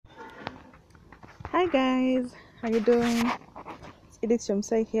Hi guys, how you doing? It's Edith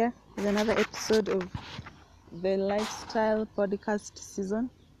Shamsai here with another episode of the Lifestyle Podcast season,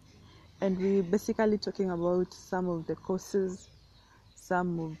 and we're basically talking about some of the causes,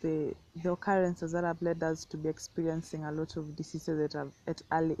 some of the occurrences that have led us to be experiencing a lot of diseases at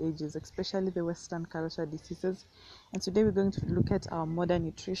early ages, especially the Western culture diseases. And today we're going to look at our modern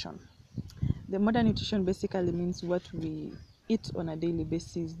nutrition. The modern nutrition basically means what we eat on a daily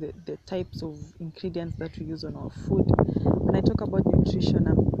basis, the types of ingredients that we use on our food. When I talk about nutrition,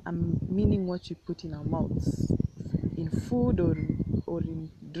 I'm meaning what you put in our mouths, in food or in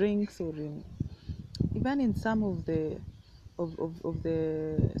drinks, or in even in some of the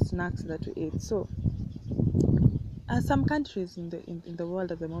snacks that we eat. So some countries in the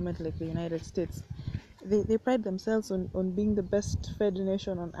world at the moment, like the United States, they pride themselves on being the best fed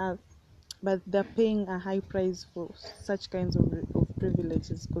nation on earth, but they're paying a high price for such kinds of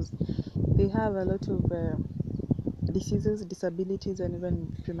privileges, because they have a lot of diseases, disabilities, and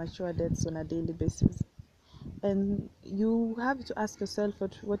even premature deaths on a daily basis. And you have to ask yourself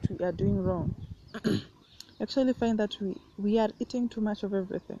what we are doing wrong. You actually find that we are eating too much of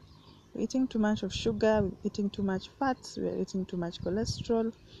everything. We're eating too much of sugar, we're eating too much fats, we're eating too much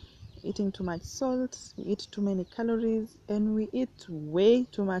cholesterol, eating too much salt, we eat too many calories, and we eat way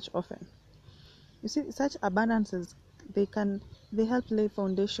too much often. You see, such abundances, they help lay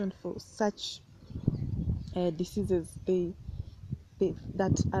foundation for such diseases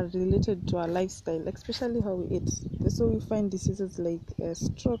that are related to our lifestyle, especially how we eat. So we find diseases like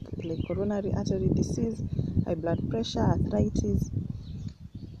stroke, like coronary artery disease, high blood pressure, arthritis,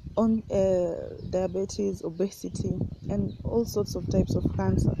 diabetes, obesity, and all sorts of types of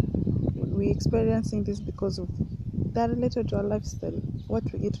cancer. We're experiencing this because of they're related to our lifestyle, what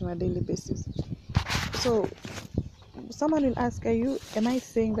we eat on a daily basis. So someone will ask, am I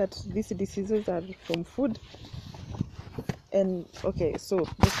saying that these diseases are from food? And okay, so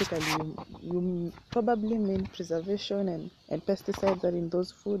basically you probably mean preservation and pesticides are in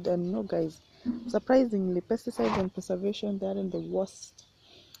those food. And no guys, surprisingly, pesticides and preservation, they aren't the worst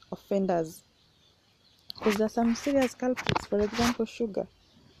offenders, because there are some serious culprits. For example, sugar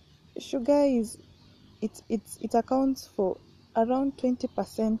is it accounts for around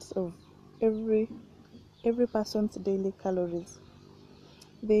 20% of every person's daily calories.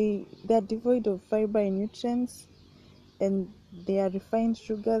 They are devoid of fiber and nutrients, and they are refined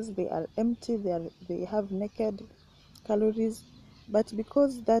sugars. They are empty. They have naked calories, but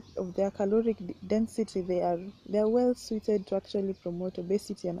because that of their caloric density, they are well suited to actually promote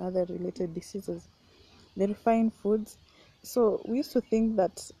obesity and other related diseases. The refined foods. So we used to think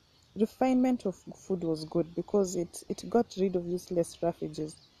that refinement of food was good because it got rid of useless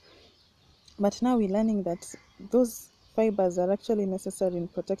refuges. But now we're learning that those fibers are actually necessary in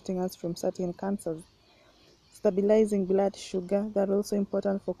protecting us from certain cancers, stabilizing blood sugar. They're also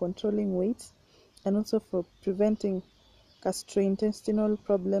important for controlling weight and also for preventing gastrointestinal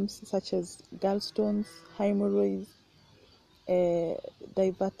problems such as gallstones, hemorrhoids,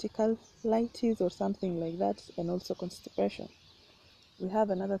 diverticulitis or something like that, and also constipation. We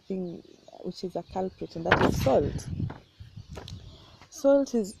have another thing which is a culprit, and that is salt.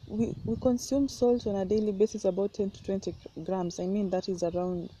 Salt is, we consume salt on a daily basis about 10 to 20 grams. I mean, that is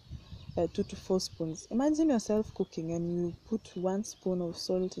around 2 to 4 spoons. Imagine yourself cooking and you put 1 spoon of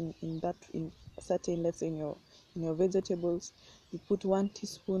salt in certain, let's say in your vegetables. You put 1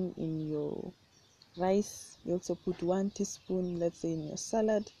 teaspoon in your rice. You also put 1 teaspoon, let's say, in your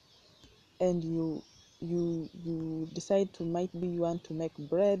salad, and you decide to, might be you want to make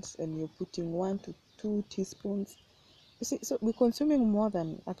bread, and you're putting 1 to 2 teaspoons. You see, so we're consuming more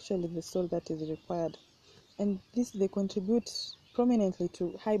than actually the salt that is required, and they contribute prominently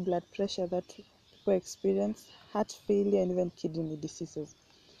to high blood pressure that people experience, heart failure, and even kidney diseases.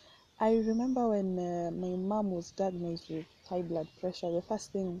 I remember when my mom was diagnosed with high blood pressure, the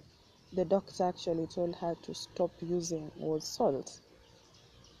first thing the doctor actually told her to stop using was salt.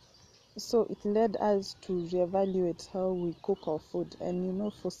 So it led us to reevaluate how we cook our food.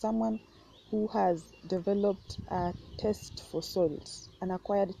 And for someone who has developed a taste for salt, an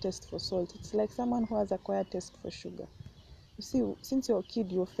acquired taste for salt, it's like someone who has acquired taste for sugar. You see, since you're a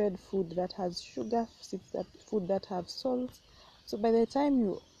kid, you're fed food that has sugar, food that have salt. So by the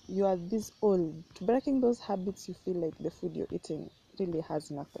time you are this old, breaking those habits, you feel like the food you're eating really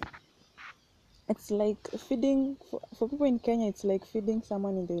has nothing. It's like feeding, for people in Kenya, it's like feeding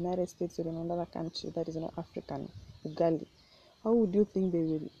someone in the United States or in another country that is not African, ugali. How would you think they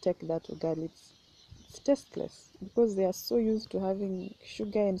will take that ugali? It's tasteless, because they are so used to having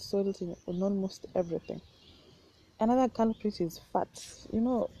sugar and salt in almost everything. Another culprit is fats.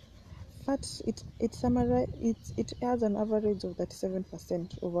 fat, it has an average of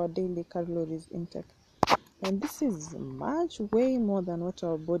 37% of our daily calories intake, and this is much way more than what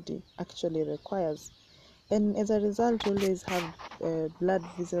our body actually requires. And as a result, we always have blood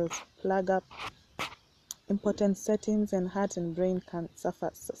vessels plug up, important settings, and heart and brain can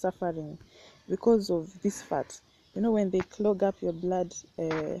suffering because of this fat. When they clog up your blood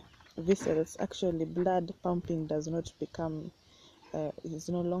vessels, actually blood pumping does not become is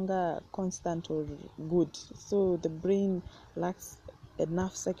no longer constant or good. So the brain lacks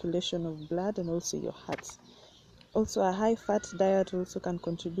enough circulation of blood, and also your heart. Also, a high fat diet also can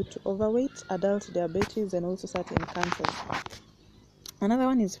contribute to overweight, adult diabetes, and also certain cancers. Another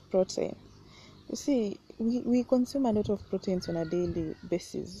one is protein. You see, we consume a lot of proteins on a daily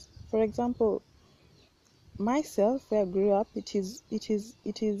basis. For example, myself, where I grew up, it is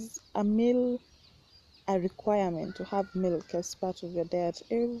a requirement to have milk as part of your diet.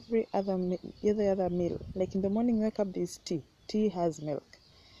 Every other meal, like in the morning, you wake up, there's tea. Tea has milk.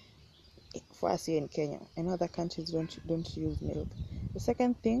 For us here in Kenya, and other countries don't use milk. The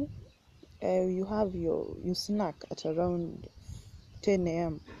second thing, you snack at around 10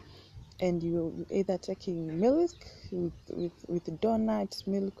 a.m. and you either taking milk with donuts,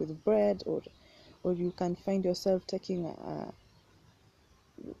 milk with bread, or you can find yourself taking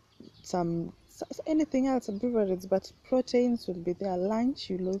some anything else, a beverage, but proteins will be there. Lunch,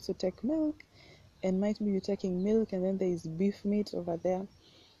 you'll also take milk, and might be you taking milk, and then there is beef meat over there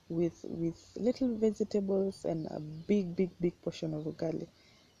with little vegetables and a big portion of ugali.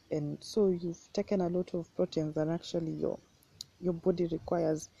 And so you've taken a lot of proteins than actually your body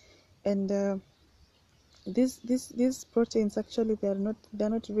requires. And these proteins, actually, they're not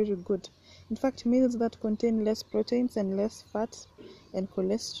very good. In fact, meals that contain less proteins and less fat and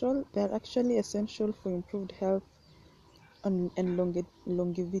cholesterol, they're actually essential for improved health and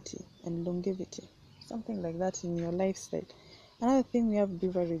longevity, something like that in your lifestyle. Another thing, we have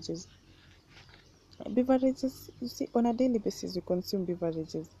beverages. You see, on a daily basis we consume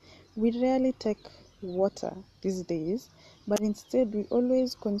beverages. We rarely take water these days, but instead we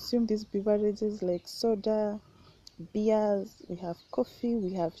always consume these beverages like soda, beers, we have coffee,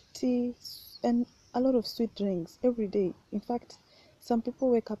 we have tea, and a lot of sweet drinks every day. In fact, some people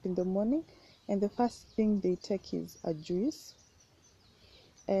wake up in the morning and the first thing they take is a juice.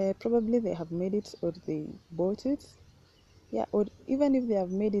 Probably they have made it or they bought it. Yeah, or even if they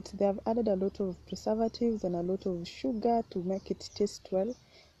have made it, they have added a lot of preservatives and a lot of sugar to make it taste well.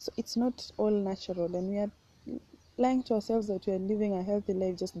 So it's not all natural, and we are lying to ourselves that we are living a healthy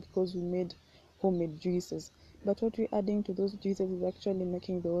life just because we made homemade juices. But what we're adding to those juices is actually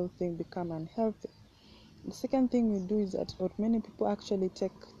making the whole thing become unhealthy. The second thing we do is that what many people actually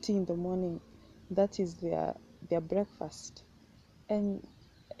take tea in the morning. That is their breakfast. And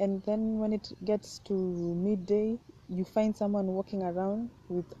then when it gets to midday, you find someone walking around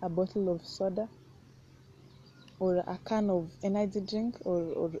with a bottle of soda or a can of energy drink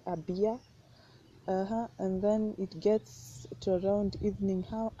or a beer. And then it gets to around evening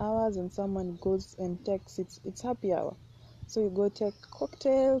hours and someone goes and takes it's happy hour. So you go take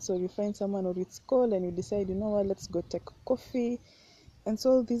cocktails, or you find someone, or it's cold and you decide, let's go take coffee. And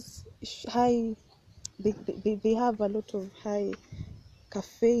so these high they have a lot of high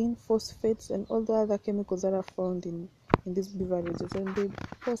caffeine, phosphates, and all the other chemicals that are found in these beverages, and they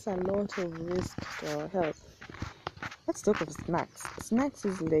pose a lot of risk to our health. Let's talk of snacks. Snacks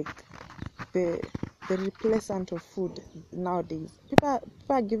is like the replacement of food nowadays. People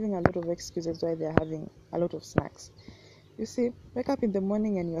are giving a lot of excuses why they are having a lot of snacks. You see, wake up in the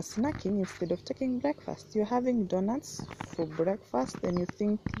morning and you're snacking instead of taking breakfast. You're having donuts for breakfast and you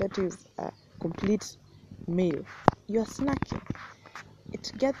think that is a complete meal. You're snacking.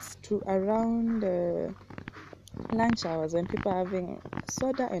 It gets to around lunch hours when people are having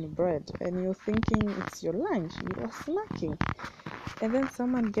soda and bread and you're thinking it's your lunch. You are snacking. And then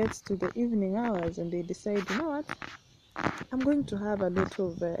someone gets to the evening hours and they decide, what, I'm going to have a lot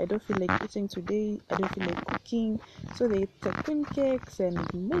of I don't feel like eating today, I don't feel like cooking. So they take queen cakes and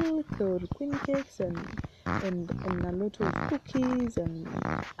milk, or queen cakes and a lot of cookies and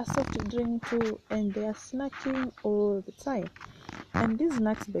a soft drink too, and they are snacking all the time. And these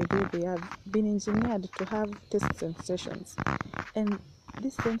snacks, by the way, they have been engineered to have taste sensations, and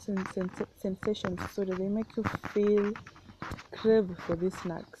these sensations, so that they make you feel crave for these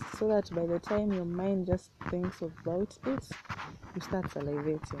snacks, so that by the time your mind just thinks about it, you start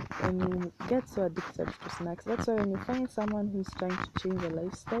salivating and you get so addicted to snacks. That's why when you find someone who's trying to change a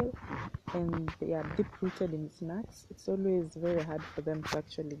lifestyle and they are deep rooted in snacks, it's always very hard for them to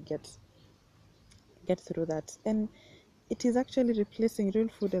actually get through that. And it is actually replacing real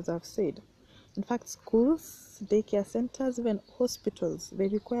food, as I've said. In fact, schools, daycare centers, even hospitals, they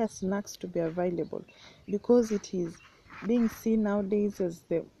require snacks to be available because it is being seen nowadays as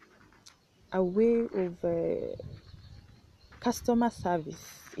a way of customer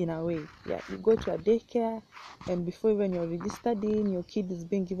service in a way. Yeah, you go to a daycare, and before even you're registered in, your kid is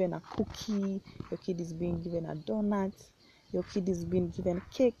being given a cookie, your kid is being given a donut, your kid is being given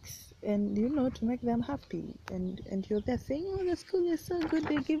cakes, and to make them happy. And you're there saying, oh, the school is so good,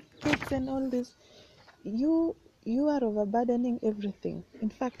 they give cakes and all this. You are overburdening everything. In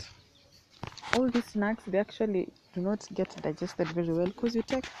fact, all these snacks, they actually do not get digested very well because you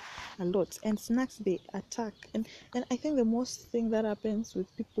take a lot, and snacks, they attack. And I think the most thing that happens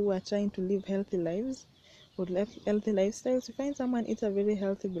with people who are trying to live healthy lives or live healthy lifestyles, you find someone eats a very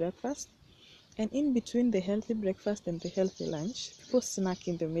healthy breakfast, and in between the healthy breakfast and the healthy lunch, people snack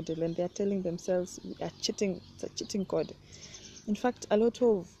in the middle, and they are telling themselves we are cheating. It's a cheating code. In fact, a lot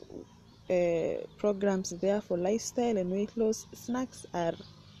of programs there for lifestyle and weight loss, snacks are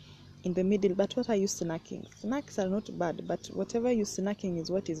in the middle. But what are you snacking? Snacks are not bad, but whatever you're snacking is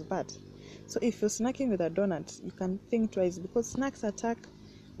what is bad. So if you're snacking with a donut, you can think twice, because snacks attack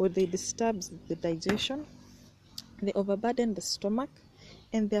or they disturb the digestion, they overburden the stomach,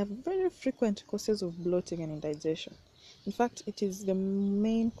 and they are very frequent causes of bloating and indigestion. In fact, it is the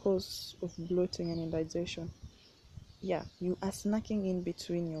main cause of bloating and indigestion. Yeah, you are snacking in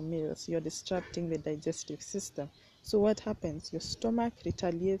between your meals, you're disrupting the digestive system. So what happens? Your stomach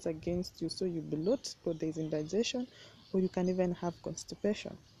retaliates against you, so you bloat, or there's indigestion, or you can even have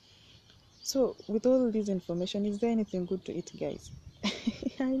constipation. So with all this information, is there anything good to eat, guys?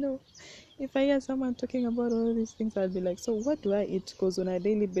 I know if I hear someone talking about all these things, I'll be like, so what do I eat? Because on a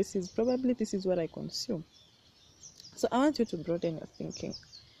daily basis, probably this is what I consume. So I want you to broaden your thinking.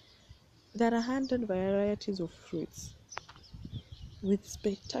 There are 100 varieties of fruits with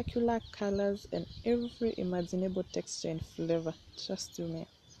spectacular colors and every imaginable texture and flavor. Trust me.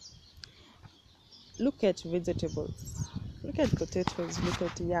 Look at vegetables. Look at potatoes. Look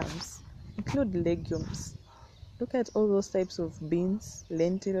at yams. Include legumes. Look at all those types of beans,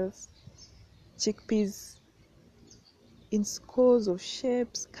 lentils, chickpeas, in scores of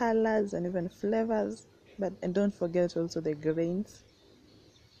shapes, colors, and even flavors. And don't forget also the grains.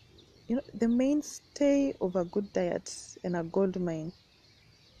 The mainstay of a good diet and a gold mine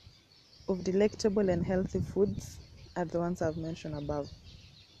of delectable and healthy foods are the ones I've mentioned above.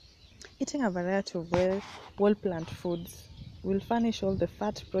 Eating a variety of whole plant foods will furnish all the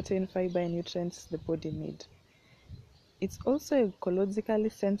fat, protein, fiber, and nutrients the body needs. It's also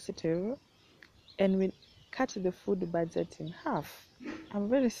ecologically sensitive and will cut the food budget in half. I'm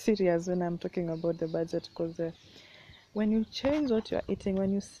very serious when I'm talking about the budget, because when you change what you're eating,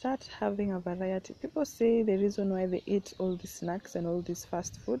 when you start having a variety, people say the reason why they eat all these snacks and all this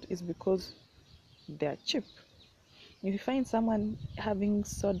fast food is because they are cheap. If you find someone having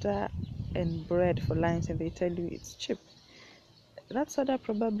soda and bread for lunch and they tell you it's cheap, that soda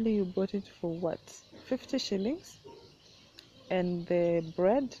probably you bought it for what, 50 shillings? And the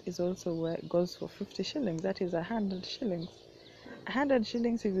bread is also where it goes for 50 shillings. That is 100 shillings. 100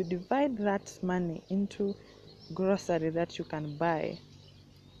 shillings, if you divide that money into grocery that you can buy,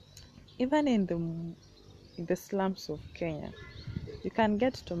 even in the slums of Kenya, you can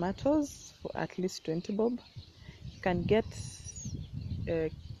get tomatoes for at least 20 bob. You can get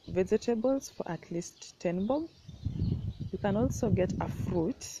vegetables for at least 10 bob. You can also get a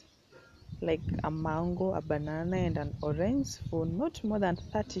fruit like a mango, a banana, and an orange for not more than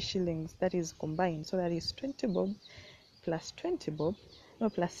 30 shillings. That is combined. So that is 20 bob plus 20 bob, no,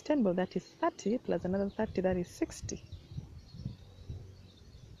 plus 10 bob, that is 30, plus another 30, that is 60.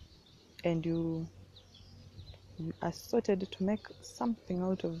 And you are sorted to make something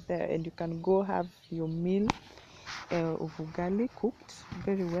out of there, and you can go have your meal of ugali cooked,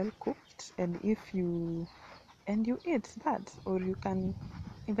 very well cooked, and you eat that. Or you can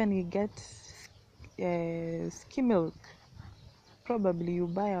even get skim milk. Probably you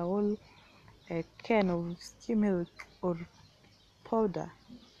buy a whole can of skim milk or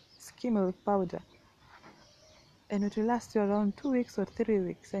skim milk powder, and it will last you around 2 weeks or 3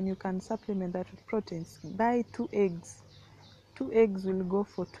 weeks, and you can supplement that with proteins. Buy 2 eggs. 2 eggs will go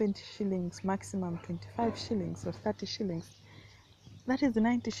for 20 shillings, maximum 25 shillings or 30 shillings. That is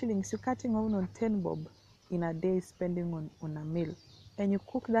 90 shillings. You're cutting on 10 bob in a day spending on a meal. And you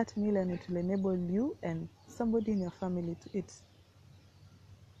cook that meal, and it will enable you and somebody in your family to eat.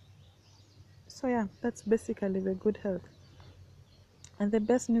 So yeah, that's basically the good health. And the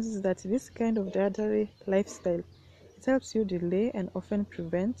best news is that this kind of dietary lifestyle It helps you delay and often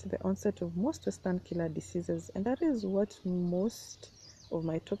prevent the onset of most Western killer diseases, and that is what most of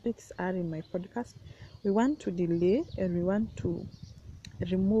my topics are in my podcast. We want to delay and we want to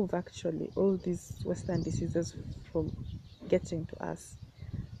remove actually all these Western diseases from getting to us.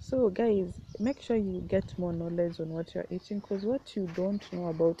 So guys, make sure you get more knowledge on what you're eating, because what you don't know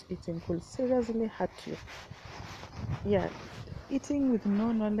about eating could seriously hurt you. Yeah, eating with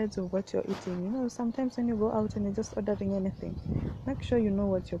no knowledge of what you're eating, sometimes when you go out and you're just ordering anything, make sure you know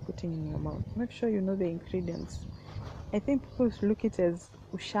what you're putting in your mouth, make sure you know the ingredients. I think people look it as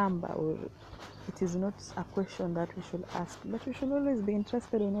ushamba, or it is not a question that we should ask, but you should always be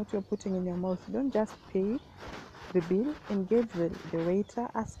interested in what you're putting in your mouth. Don't just pay the bill, engage the waiter,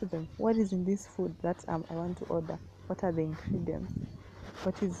 ask them what is in this food that I want to order, what are the ingredients,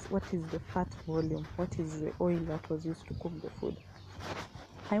 what is the fat volume, what is the oil that was used to cook the food.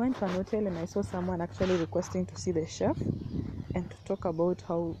 I went to an hotel and I saw someone actually requesting to see the chef and to talk about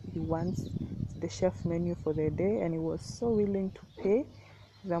how he wants the chef menu for the day, and he was so willing to pay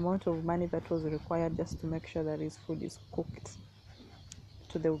the amount of money that was required just to make sure that his food is cooked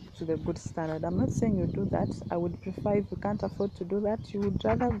to the good standard. I'm not saying you do that. I would prefer, if you can't afford to do that, you would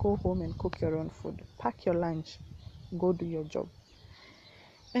rather go home and cook your own food, pack your lunch, go do your job.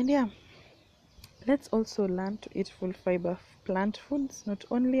 And yeah, let's also learn to eat full fiber plant foods. Not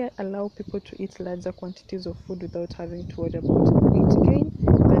only allow people to eat larger quantities of food without having to worry about weight gain,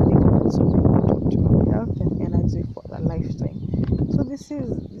 but they can also promote optimal health and energy for a lifetime. So this is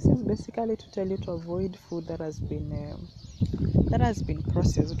basically to tell you to avoid food that has been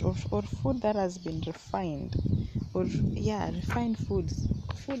processed, or food that has been refined, or refined foods,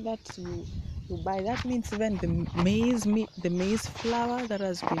 food that you buy. That means even the maize flour that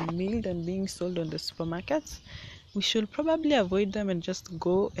has been milled and being sold on the supermarkets, we should probably avoid them and just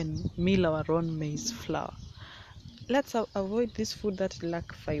go and mill our own maize flour. Let's avoid this food that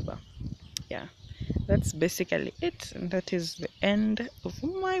lack fiber. Yeah, that's basically it, and that is the end of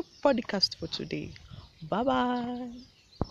my podcast for today. Bye bye.